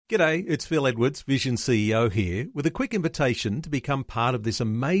G'day, it's Phil Edwards, Vision CEO here, with a quick invitation to become part of this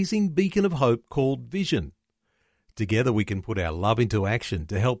amazing beacon of hope called Vision. Together we can put our love into action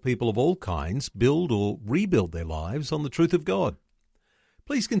to help people of all kinds build or rebuild their lives on the truth of God.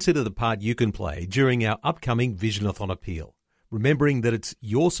 Please consider the part you can play during our upcoming Visionathon appeal, remembering that it's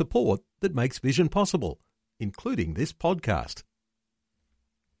your support that makes Vision possible, including this podcast.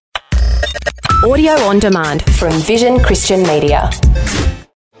 Audio on demand from Vision Christian Media.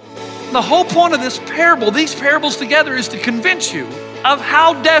 The whole point of this parable, these parables together, is to convince you of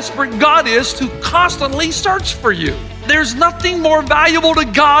how desperate God is to constantly search for you. There's nothing more valuable to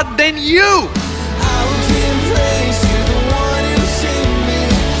God than you.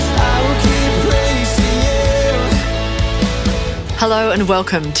 Hello and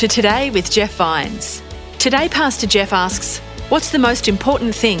welcome to Today with Jeff Vines. Today, Pastor Jeff asks, what's the most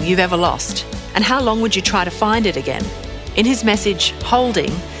important thing you've ever lost? And how long would you try to find it again? In his message,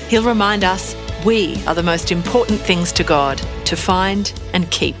 Holding, he'll remind us we are the most important things to God to find and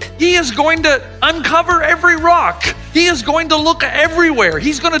keep. He is going to uncover every rock. He is going to look everywhere.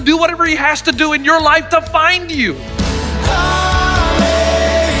 He's going to do whatever he has to do in your life to find you.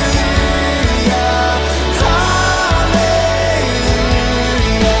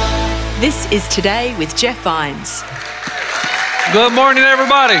 This is Today with Jeff Vines. Good morning,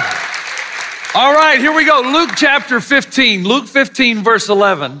 everybody. All right, here we go. Luke chapter 15. Luke 15, verse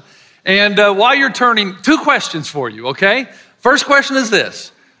 11. And while you're turning, two questions for you, okay? First question is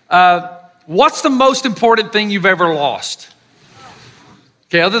this. What's the most important thing you've ever lost?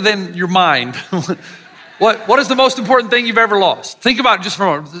 Okay, other than your mind. What is the most important thing you've ever lost? Think about it just for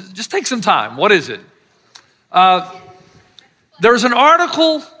a moment. Just take some time. What is it? There's an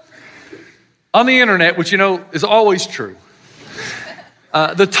article on the internet, which you know is always true.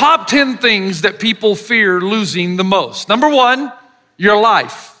 The top 10 things that people fear losing the most. Number one, your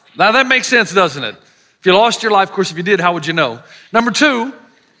life. Now that makes sense, doesn't it? If you lost your life, of course, if you did, how would you know? Number two,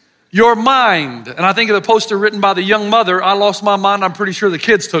 your mind. And I think of the poster written by the young mother, I lost my mind, I'm pretty sure the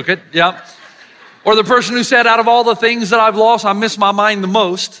kids took it, yeah. Or the person who said, out of all the things that I've lost, I miss my mind the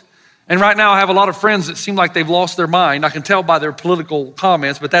most. And right now I have a lot of friends that seem like they've lost their mind. I can tell by their political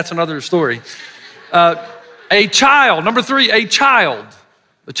comments, but that's another story. A child, number three, a child.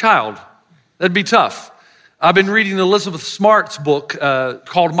 A child, that'd be tough. I've been reading Elizabeth Smart's book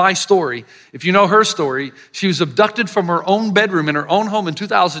called My Story. If you know her story, she was abducted from her own bedroom in her own home in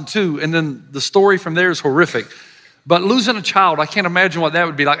 2002, and then the story from there is horrific. But losing a child, I can't imagine what that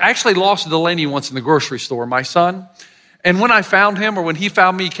would be like. I actually lost Delaney once in the grocery store, my son. And when I found him, or when he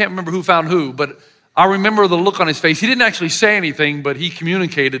found me, can't remember who found who, but I remember the look on his face. He didn't actually say anything, but he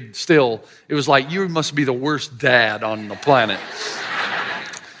communicated still. It was like, you must be the worst dad on the planet.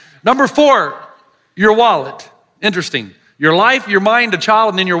 Number four, your wallet. Interesting. Your life, your mind, a child,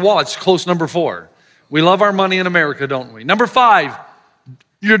 and then your wallet's close number four. We love our money in America, don't we? Number five,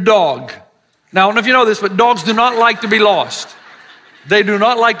 your dog. Now, I don't know if you know this, but dogs do not like to be lost. They do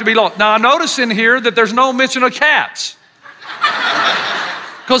not like to be lost. Now, I notice in here that there's no mention of cats.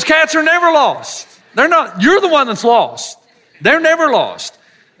 Because cats are never lost. They're not, you're the one that's lost. They're never lost.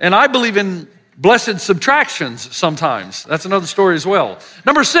 And I believe in blessed subtractions sometimes. That's another story as well.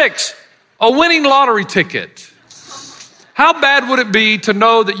 Number six, a winning lottery ticket. How bad would it be to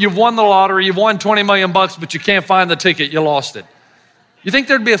know that you've won the lottery, you've won 20 million bucks, but you can't find the ticket, you lost it? You think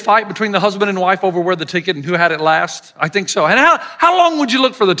there'd be a fight between the husband and wife over where the ticket and who had it last? I think so. And how long would you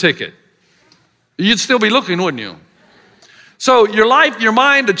look for the ticket? You'd still be looking, wouldn't you? So your life, your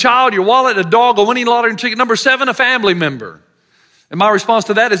mind, a child, your wallet, a dog, a winning lottery ticket. Number seven, a family member. And my response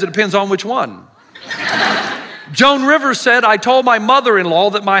to that is it depends on which one. Joan Rivers said, I told my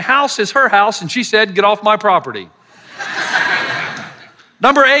mother-in-law that my house is her house, and she said, get off my property.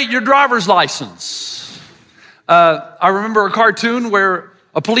 Number eight, your driver's license. I remember a cartoon where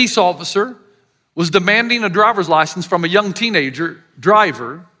a police officer was demanding a driver's license from a young teenager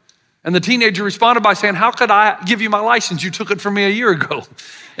driver, and the teenager responded by saying, how could I give you my license? You took it from me a year ago.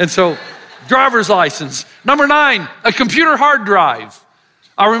 And so, driver's license. Number nine, a computer hard drive.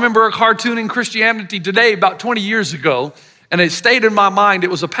 I remember a cartoon in Christianity Today about 20 years ago, and it stayed in my mind. It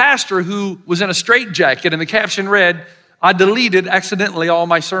was a pastor who was in a straitjacket, and the caption read, I deleted accidentally all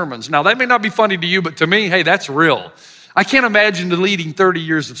my sermons. Now, that may not be funny to you, but to me, hey, that's real. I can't imagine deleting 30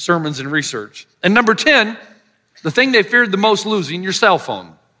 years of sermons and research. And number 10, the thing they feared the most losing, your cell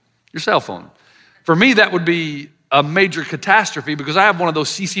phone. Your cell phone. For me, that would be a major catastrophe because I have one of those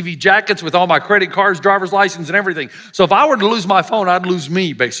CCV jackets with all my credit cards, driver's license, and everything. So if I were to lose my phone, I'd lose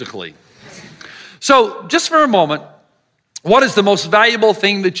me, basically. So just for a moment, what is the most valuable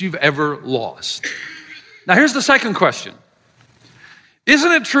thing that you've ever lost? Now, here's the second question.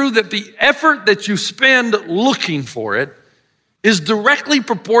 Isn't it true that the effort that you spend looking for it is directly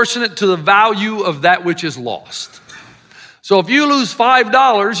proportionate to the value of that which is lost? So if you lose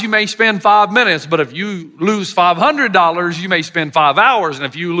 $5, you may spend 5 minutes, but if you lose $500, you may spend 5 hours, and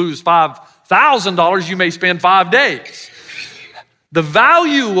if you lose $5,000, you may spend 5 days. The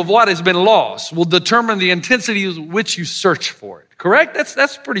value of what has been lost will determine the intensity with which you search for it, correct?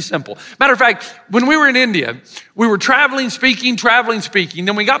 That's pretty simple. Matter of fact, when we were in India, we were traveling, speaking.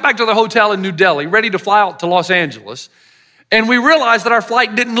 Then we got back to the hotel in New Delhi, ready to fly out to Los Angeles. And we realized that our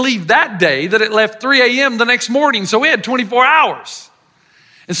flight didn't leave that day, that it left 3 a.m. the next morning. So we had 24 hours.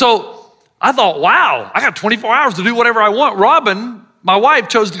 And so I thought, wow, I got 24 hours to do whatever I want. Robin, my wife,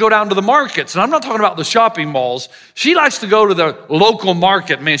 chose to go down to the markets. And I'm not talking about the shopping malls. She likes to go to the local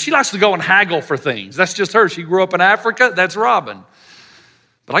market, man. She likes to go and haggle for things. That's just her. She grew up in Africa. That's Robin.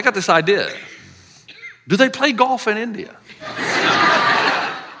 But I got this idea. Do they play golf in India?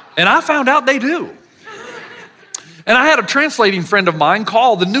 And I found out they do. And I had a translating friend of mine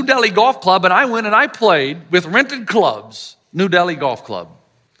call the New Delhi Golf Club, and I went and I played with rented clubs, New Delhi Golf Club.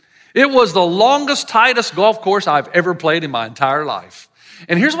 It was the longest, tightest golf course I've ever played in my entire life.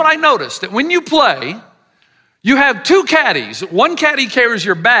 And here's what I noticed, that when you play, you have 2 caddies. One caddy carries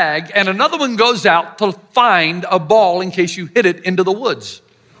your bag, and another one goes out to find a ball in case you hit it into the woods.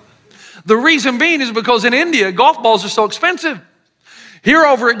 The reason being is because in India, golf balls are so expensive. Here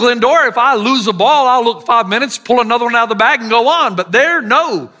over at Glendora, if I lose a ball, I'll look 5 minutes, pull another one out of the bag and go on. But they're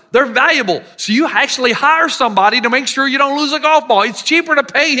valuable. So you actually hire somebody to make sure you don't lose a golf ball. It's cheaper to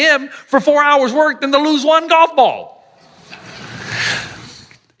pay him for 4 hours work than to lose 1 golf ball.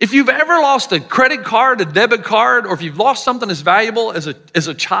 If you've ever lost a credit card, a debit card, or if you've lost something as valuable as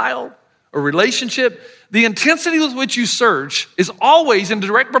a child, a relationship, the intensity with which you search is always in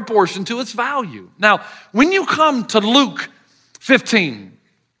direct proportion to its value. Now, when you come to Luke 15,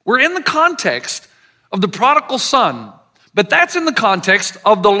 we're in the context of the prodigal son, but that's in the context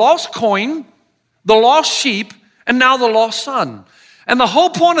of the lost coin, the lost sheep, and now the lost son. And the whole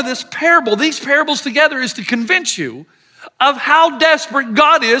point of this parable, these parables together, is to convince you of how desperate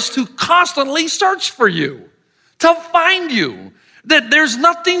God is to constantly search for you, to find you, that there's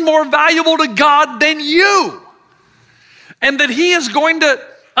nothing more valuable to God than you, and that he is going to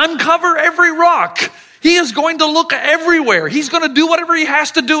uncover every rock. He is going to look everywhere. He's going to do whatever he has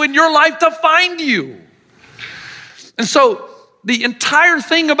to do in your life to find you. And so the entire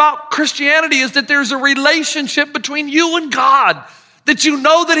thing about Christianity is that there's a relationship between you and God, that you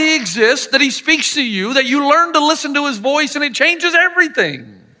know that he exists, that he speaks to you, that you learn to listen to his voice, and it changes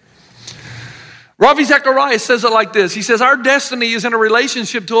everything. Ravi Zacharias says it like this. He says, our destiny is in a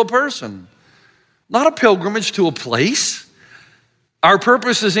relationship to a person, not a pilgrimage to a place. Our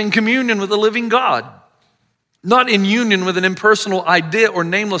purpose is in communion with the living God, not in union with an impersonal idea or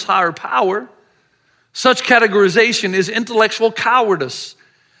nameless higher power. Such categorization is intellectual cowardice.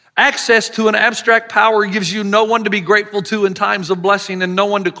 Access to an abstract power gives you no one to be grateful to in times of blessing and no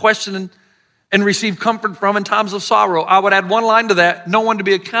one to question and receive comfort from in times of sorrow. I would add one line to that: no one to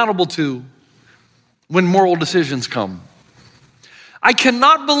be accountable to when moral decisions come. I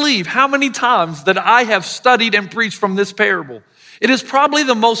cannot believe how many times that I have studied and preached from this parable. It is probably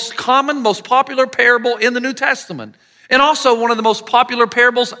the most common, most popular parable in the New Testament, and also one of the most popular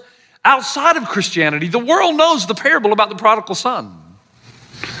parables outside of Christianity. The world knows the parable about the prodigal son.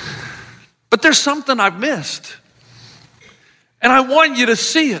 But there's something I've missed. And I want you to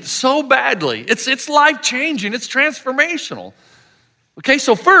see it so badly. It's life-changing. It's transformational. Okay,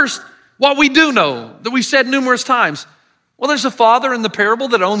 so first, what we do know, that we've said numerous times, well, there's a father in the parable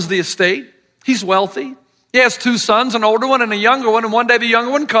that owns the estate. He's wealthy. He has 2 sons, an older one and a younger one, and one day the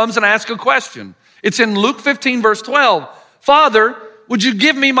younger one comes and asks a question. It's in Luke 15, verse 12. Father, would you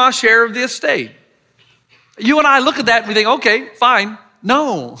give me my share of the estate? You and I look at that and we think, okay, fine.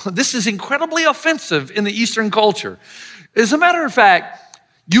 No, this is incredibly offensive in the Eastern culture. As a matter of fact,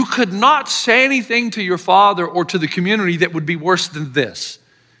 you could not say anything to your father or to the community that would be worse than this.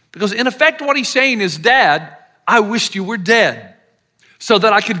 Because in effect, what he's saying is, Dad, I wished you were dead so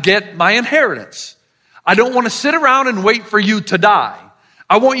that I could get my inheritance. I don't want to sit around and wait for you to die.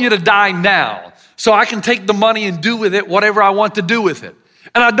 I want you to die now so I can take the money and do with it whatever I want to do with it.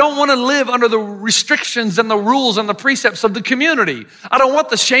 And I don't want to live under the restrictions and the rules and the precepts of the community. I don't want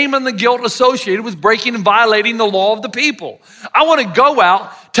the shame and the guilt associated with breaking and violating the law of the people. I want to go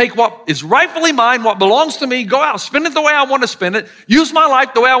out, take what is rightfully mine, what belongs to me, go out, spend it the way I want to spend it, use my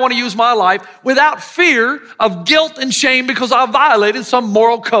life the way I want to use my life, without fear of guilt and shame because I violated some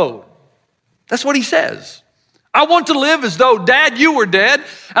moral code. That's what he says. I want to live as though, Dad, you were dead,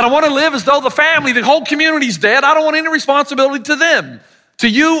 and I want to live as though the family, the whole community's dead. I don't want any responsibility to them. to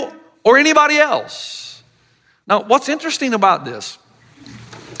you or anybody else. Now, what's interesting about this?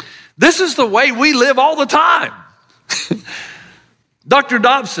 This is the way we live all the time. Dr.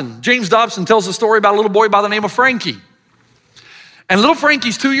 Dobson, James Dobson, tells a story about a little boy by the name of Frankie. And little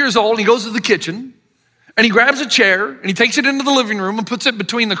Frankie's 2 years old, and he goes to the kitchen, and he grabs a chair, and he takes it into the living room and puts it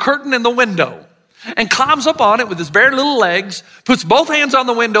between the curtain and the window, and climbs up on it with his bare little legs, puts both hands on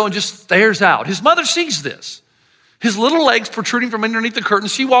the window, and just stares out. His mother sees this. His little legs protruding from underneath the curtain.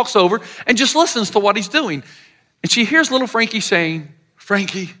 She walks over and just listens to what he's doing. And she hears little Frankie saying,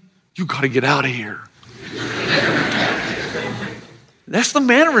 "Frankie, you got to get out of here." That's the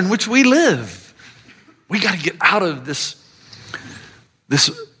manner in which we live. We got to get out of this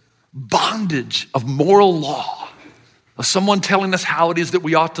bondage of moral law, of someone telling us how it is that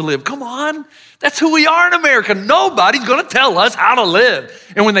we ought to live. Come on, that's who we are in America. Nobody's going to tell us how to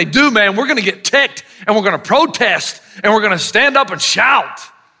live. And when they do, man, we're going to get ticked, and we're going to protest, and we're going to stand up and shout.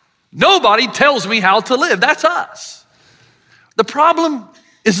 Nobody tells me how to live. That's us. The problem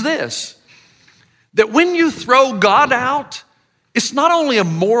is this, that when you throw God out, it's not only a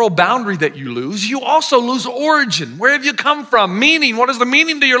moral boundary that you lose, you also lose origin. Where have you come from? Meaning, what is the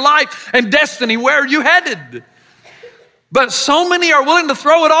meaning to your life? And destiny, where are you headed? But so many are willing to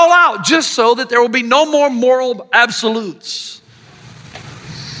throw it all out just so that there will be no more moral absolutes.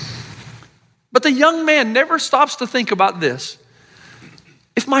 But the young man never stops to think about this.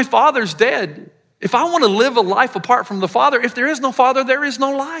 If my father's dead, if I want to live a life apart from the Father, if there is no Father, there is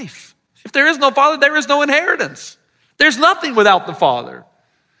no life. If there is no Father, there is no inheritance. There's nothing without the Father.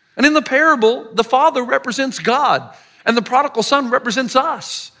 And in the parable, the Father represents God, and the prodigal son represents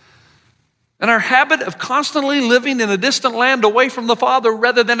us. And our habit of constantly living in a distant land away from the Father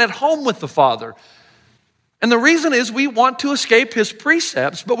rather than at home with the Father. And the reason is we want to escape his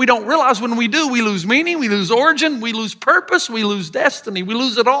precepts, but we don't realize when we do, we lose meaning, we lose origin, we lose purpose, we lose destiny, we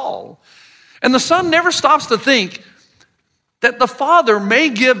lose it all. And the son never stops to think that the Father may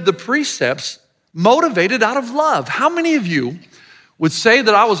give the precepts motivated out of love. How many of you would say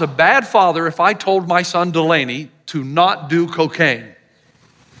that I was a bad father if I told my son Delaney to not do cocaine?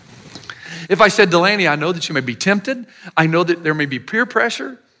 If I said, "Delaney, I know that you may be tempted. I know that there may be peer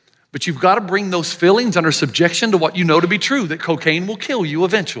pressure, but you've got to bring those feelings under subjection to what you know to be true, that cocaine will kill you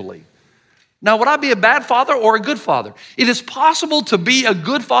eventually." Now, would I be a bad father or a good father? It is possible to be a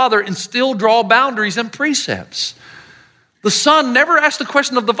good father and still draw boundaries and precepts. The son never asked the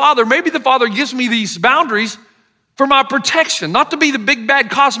question of the father. Maybe the father gives me these boundaries for my protection, not to be the big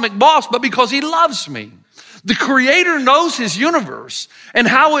bad cosmic boss, but because he loves me. The Creator knows his universe and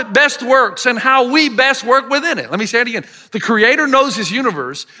how it best works and how we best work within it. Let me say it again. The Creator knows his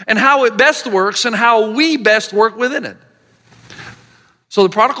universe and how it best works and how we best work within it. So the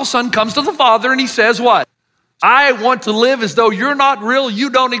prodigal son comes to the father and he says what? "I want to live as though you're not real,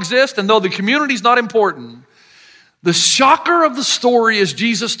 you don't exist, and though the community's not important." The shocker of the story, as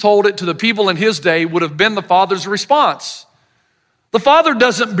Jesus told it to the people in his day, would have been the father's response. The father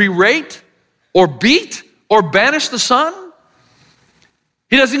doesn't berate or beat or banish the son.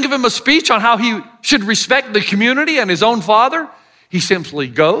 He doesn't give him a speech on how he should respect the community and his own father. He simply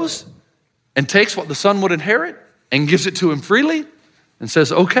goes and takes what the son would inherit and gives it to him freely and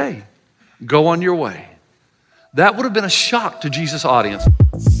says, "Okay, go on your way." That would have been a shock to Jesus' audience.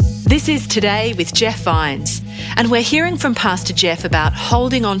 This is Today with Jeff Vines, and we're hearing from Pastor Jeff about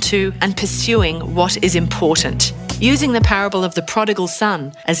holding on to and pursuing what is important, using the parable of the prodigal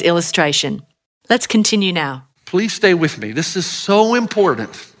son as illustration. Let's continue now. Please stay with me. This is so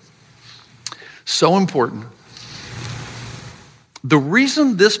important. So important. The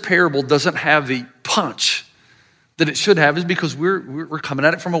reason this parable doesn't have the punch that it should have is because we're coming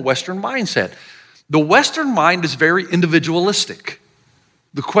at it from a Western mindset. The Western mind is very individualistic.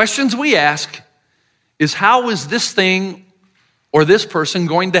 The questions we ask is, how is this thing or this person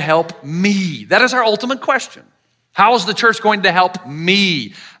going to help me? That is our ultimate question. How is the church going to help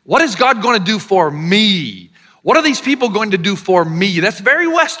me? What is God going to do for me? What are these people going to do for me? That's very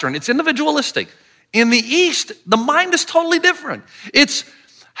Western. It's individualistic. In the East, the mind is totally different. It's,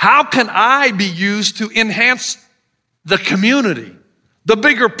 how can I be used to enhance the community, the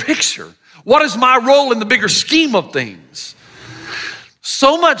bigger picture? What is my role in the bigger scheme of things?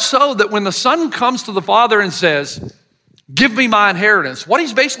 So much so that when the son comes to the father and says, "Give me my inheritance," what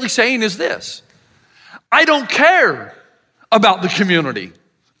he's basically saying is this: I don't care about the community.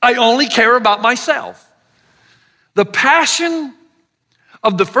 I only care about myself. The passion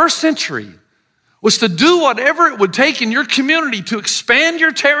of the first century was to do whatever it would take in your community to expand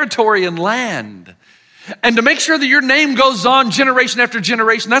your territory and land. And to make sure that your name goes on generation after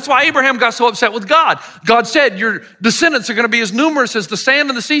generation. That's why Abraham got so upset with God. God said, your descendants are going to be as numerous as the sand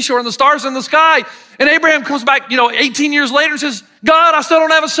on the seashore and the stars in the sky. And Abraham comes back, 18 years later and says, God, I still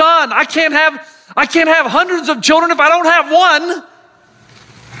don't have a son. I can't have hundreds of children if I don't have one.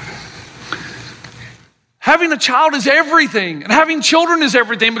 Having a child is everything, and having children is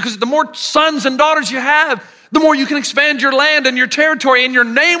everything, because the more sons and daughters you have, the more you can expand your land and your territory, and your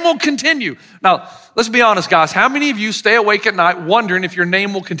name will continue. Now, let's be honest, guys. How many of you stay awake at night wondering if your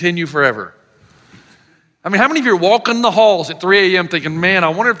name will continue forever? I mean, how many of you are walking the halls at 3 a.m. thinking, man, I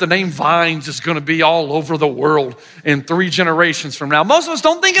wonder if the name Vines is going to be all over the world in 3 generations from now? Most of us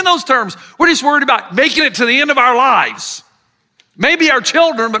don't think in those terms. We're just worried about making it to the end of our lives. Maybe our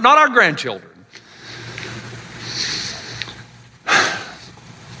children, but not our grandchildren.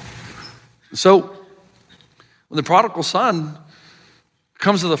 So when the prodigal son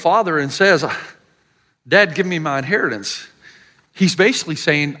comes to the father and says, Dad, give me my inheritance, he's basically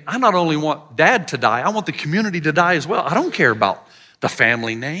saying, I not only want dad to die, I want the community to die as well. I don't care about the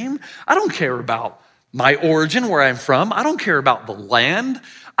family name. I don't care about my origin, where I'm from. I don't care about the land.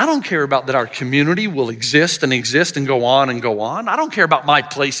 I don't care about that our community will exist and go on and go on. I don't care about my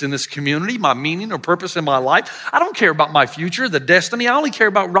place in this community, my meaning or purpose in my life. I don't care about my future, the destiny. I only care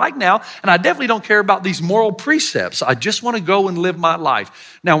about right now, and I definitely don't care about these moral precepts. I just want to go and live my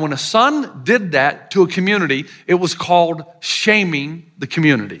life. Now, when a son did that to a community, it was called shaming the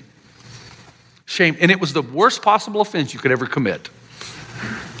community. Shame, and it was the worst possible offense you could ever commit.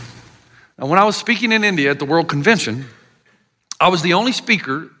 Now, when I was speaking in India at the World Convention, I was the only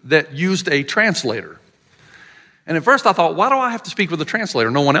speaker that used a translator. And at first I thought, why do I have to speak with a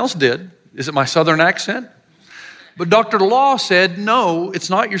translator? No one else did. Is it my southern accent? But Dr. Law said, no, it's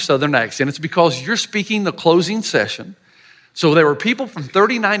not your southern accent. It's because you're speaking the closing session. So there were people from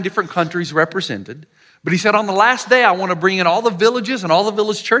 39 different countries represented. But he said, on the last day, I want to bring in all the villages and all the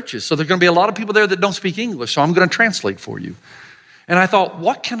village churches. So there are going to be a lot of people there that don't speak English. So I'm going to translate for you. And I thought,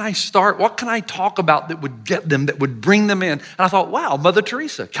 what can I start? What can I talk about that would get them, that would bring them in? And I thought, wow, Mother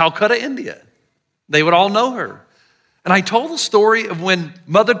Teresa, Calcutta, India. They would all know her. And I told the story of when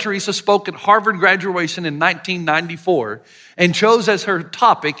Mother Teresa spoke at Harvard graduation in 1994 and chose as her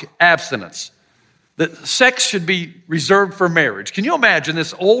topic abstinence, that sex should be reserved for marriage. Can you imagine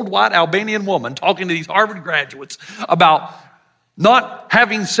this old white Albanian woman talking to these Harvard graduates about not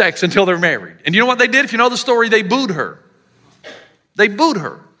having sex until they're married? And you know what they did? If you know the story, they booed her. They booed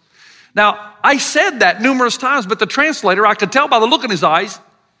her. Now, I said that numerous times, but the translator, I could tell by the look in his eyes,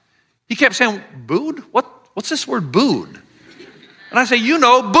 he kept saying, booed? What's this word, booed? And I say,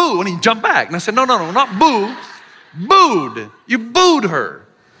 boo. And he jumped back. And I said, no, not boo. Booed. You booed her.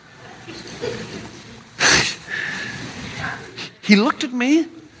 He looked at me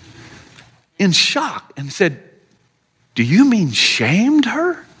in shock and said, do you mean shamed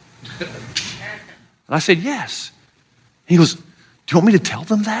her? And I said, yes. He goes, do you want me to tell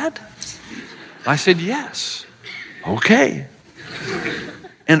them that? I said, yes. Okay.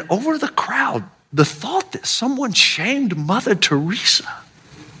 And over the crowd, the thought that someone shamed Mother Teresa.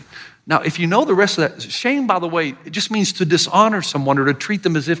 Now, if you know the rest of that, shame, by the way, it just means to dishonor someone or to treat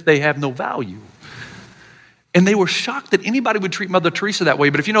them as if they have no value. And they were shocked that anybody would treat Mother Teresa that way.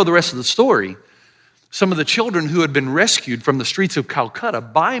 But if you know the rest of the story, some of the children who had been rescued from the streets of Calcutta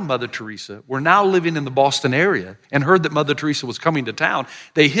by Mother Teresa were now living in the Boston area and heard that Mother Teresa was coming to town.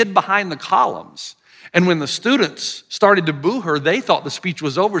 They hid behind the columns. And when the students started to boo her, they thought the speech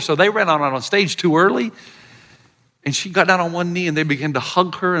was over, so they ran on stage too early. And she got down on one knee and they began to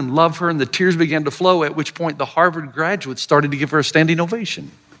hug her and love her, and the tears began to flow, at which point the Harvard graduates started to give her a standing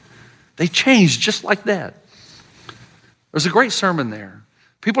ovation. They changed just like that. There's a great sermon there.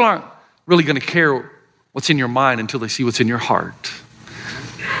 People aren't really going to care what's in your mind until they see what's in your heart.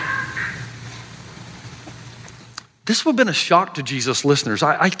 This would have been a shock to Jesus' listeners.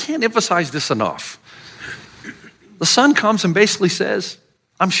 I can't emphasize this enough. The son comes and basically says,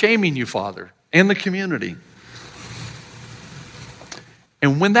 I'm shaming you, Father, and the community.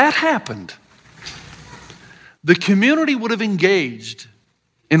 And when that happened, the community would have engaged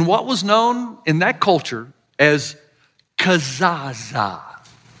in what was known in that culture as kazaza.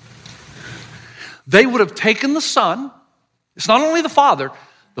 They would have taken the son, it's not only the father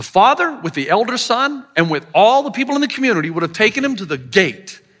with the elder son and with all the people in the community would have taken him to the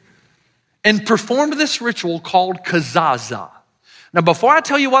gate and performed this ritual called kazaza. Now, before I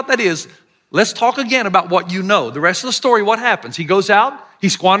tell you what that is, let's talk again about what you know. The rest of the story, what happens? He goes out, he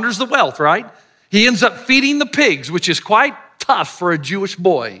squanders the wealth, right? He ends up feeding the pigs, which is quite tough for a Jewish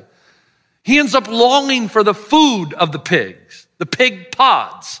boy. He ends up longing for the food of the pigs, the pig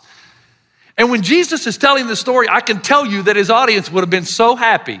pods. And when Jesus is telling the story, I can tell you that his audience would have been so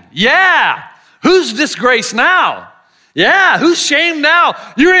happy. Yeah, who's disgraced now? Yeah, who's shamed now?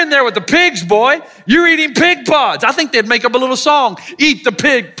 You're in there with the pigs, boy. You're eating pig pods. I think they'd make up a little song. Eat the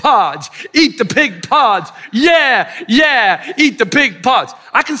pig pods. Eat the pig pods. Yeah, eat the pig pods.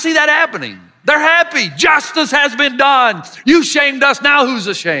 I can see that happening. They're happy. Justice has been done. You shamed us. Now who's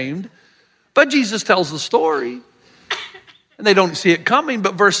ashamed? But Jesus tells the story, and they don't see it coming.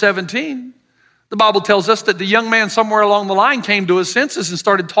 But verse 17, the Bible tells us that the young man somewhere along the line came to his senses and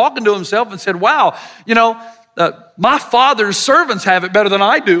started talking to himself and said, wow, my father's servants have it better than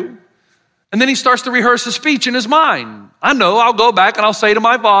I do. And then he starts to rehearse a speech in his mind. I know, I'll go back and I'll say to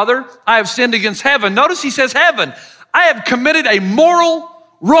my father, I have sinned against heaven. Notice he says heaven. I have committed a moral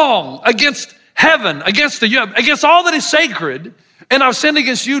wrong against heaven, against all that is sacred, and I've sinned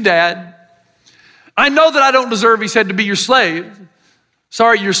against you, Dad. I know that I don't deserve, he said, to be your slave.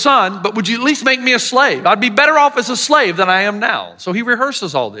 Sorry, your son, but would you at least make me a slave? I'd be better off as a slave than I am now. So he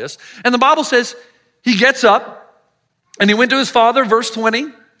rehearses all this. And the Bible says he gets up and he went to his father, verse 20.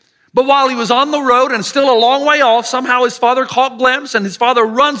 But while he was on the road and still a long way off, somehow his father caught glimpse and his father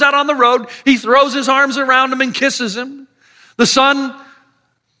runs out on the road. He throws his arms around him and kisses him. The son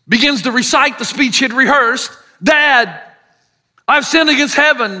begins to recite the speech he'd rehearsed. Dad, I've sinned against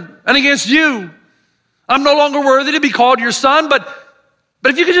heaven and against you. I'm no longer worthy to be called your son, but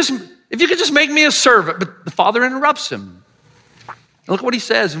if you could just make me a servant. But the father interrupts him. Look what he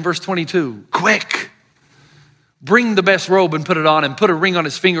says in verse 22. Quick, bring the best robe and put it on him. Put a ring on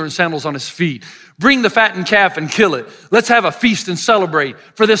his finger and sandals on his feet. Bring the fattened calf and kill it. Let's have a feast and celebrate.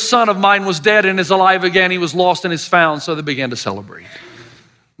 For this son of mine was dead and is alive again. He was lost and is found. So they began to celebrate.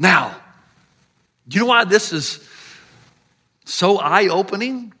 Now, you know why this is so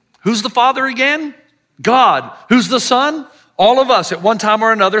eye-opening? Who's the father again? God. Who's the son? All of us at one time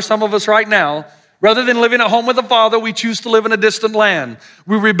or another, some of us right now. Rather than living at home with the Father, we choose to live in a distant land.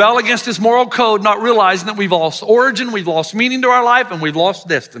 We rebel against his moral code, not realizing that we've lost origin, we've lost meaning to our life, and we've lost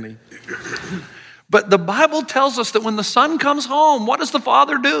destiny. But the Bible tells us that when the son comes home, what does the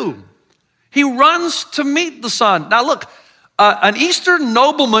father do? He runs to meet the son. Now look, an Eastern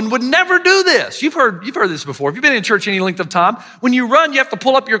nobleman would never do this. You've heard this before. If you've been in church any length of time, when you run, you have to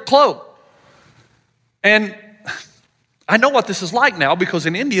pull up your cloak. And I know what this is like now because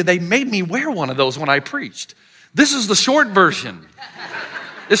in India, they made me wear one of those when I preached. This is the short version.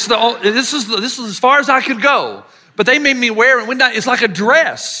 This is as far as I could go. But they made me wear it. It's like a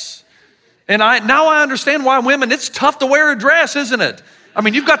dress. And now I understand why women, it's tough to wear a dress, isn't it? I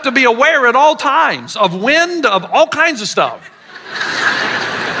mean, you've got to be aware at all times of wind, of all kinds of stuff.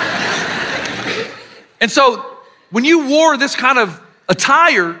 And so when you wore this kind of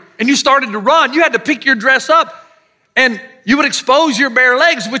attire and you started to run, you had to pick your dress up. And you would expose your bare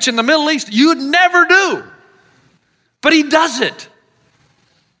legs, which in the Middle East, you would never do. But he does it.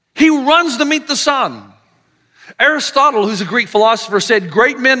 He runs to meet the son. Aristotle, who's a Greek philosopher, said,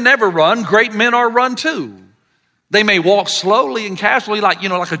 great men never run, great men are run to. They may walk slowly and casually like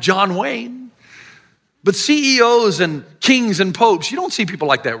a John Wayne. But CEOs and kings and popes, you don't see people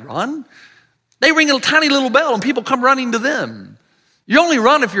like that run. They ring a tiny little bell and people come running to them. You only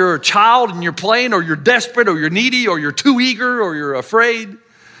run if you're a child and you're playing, or you're desperate, or you're needy, or you're too eager, or you're afraid.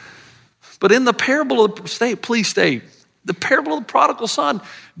 But in the parable of the parable of the prodigal son,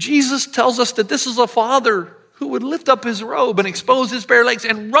 Jesus tells us that this is a father who would lift up his robe and expose his bare legs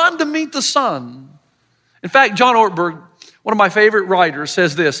and run to meet the son. In fact, John Ortberg, one of my favorite writers,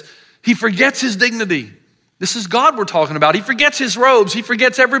 says this: he forgets his dignity. This is God we're talking about. He forgets his robes. He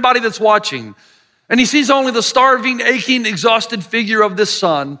forgets everybody that's watching. And he sees only the starving, aching, exhausted figure of this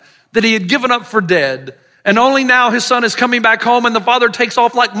son that he had given up for dead. And only now his son is coming back home and the father takes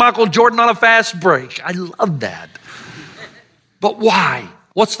off like Michael Jordan on a fast break. I love that. But why?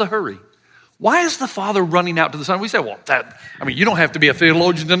 What's the hurry? Why is the father running out to the son? We say, you don't have to be a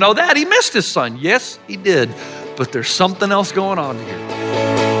theologian to know that. He missed his son. Yes, he did. But there's something else going on here.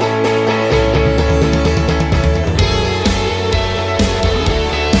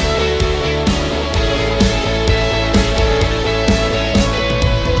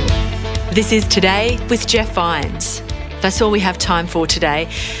 This is Today with Jeff Vines. That's all we have time for today.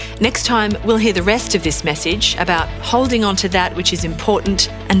 Next time, we'll hear the rest of this message about holding on to that which is important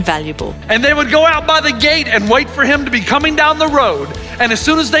and valuable. And they would go out by the gate and wait for him to be coming down the road. And as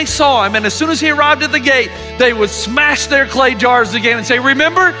soon as they saw him, and as soon as he arrived at the gate, they would smash their clay jars again and say,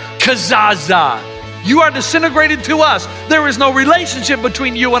 remember, kazaza, you are disintegrated to us. There is no relationship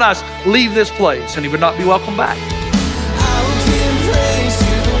between you and us. Leave this place. And he would not be welcome back.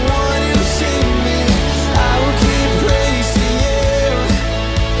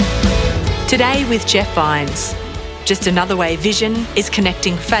 Today with Jeff Vines. Just another way Vision is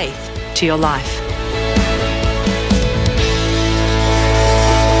connecting faith to your life.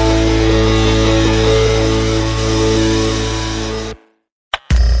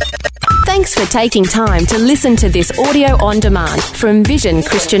 Thanks for taking time to listen to this audio on demand from Vision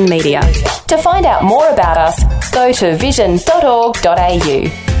Christian Media. To find out more about us, go to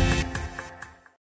vision.org.au.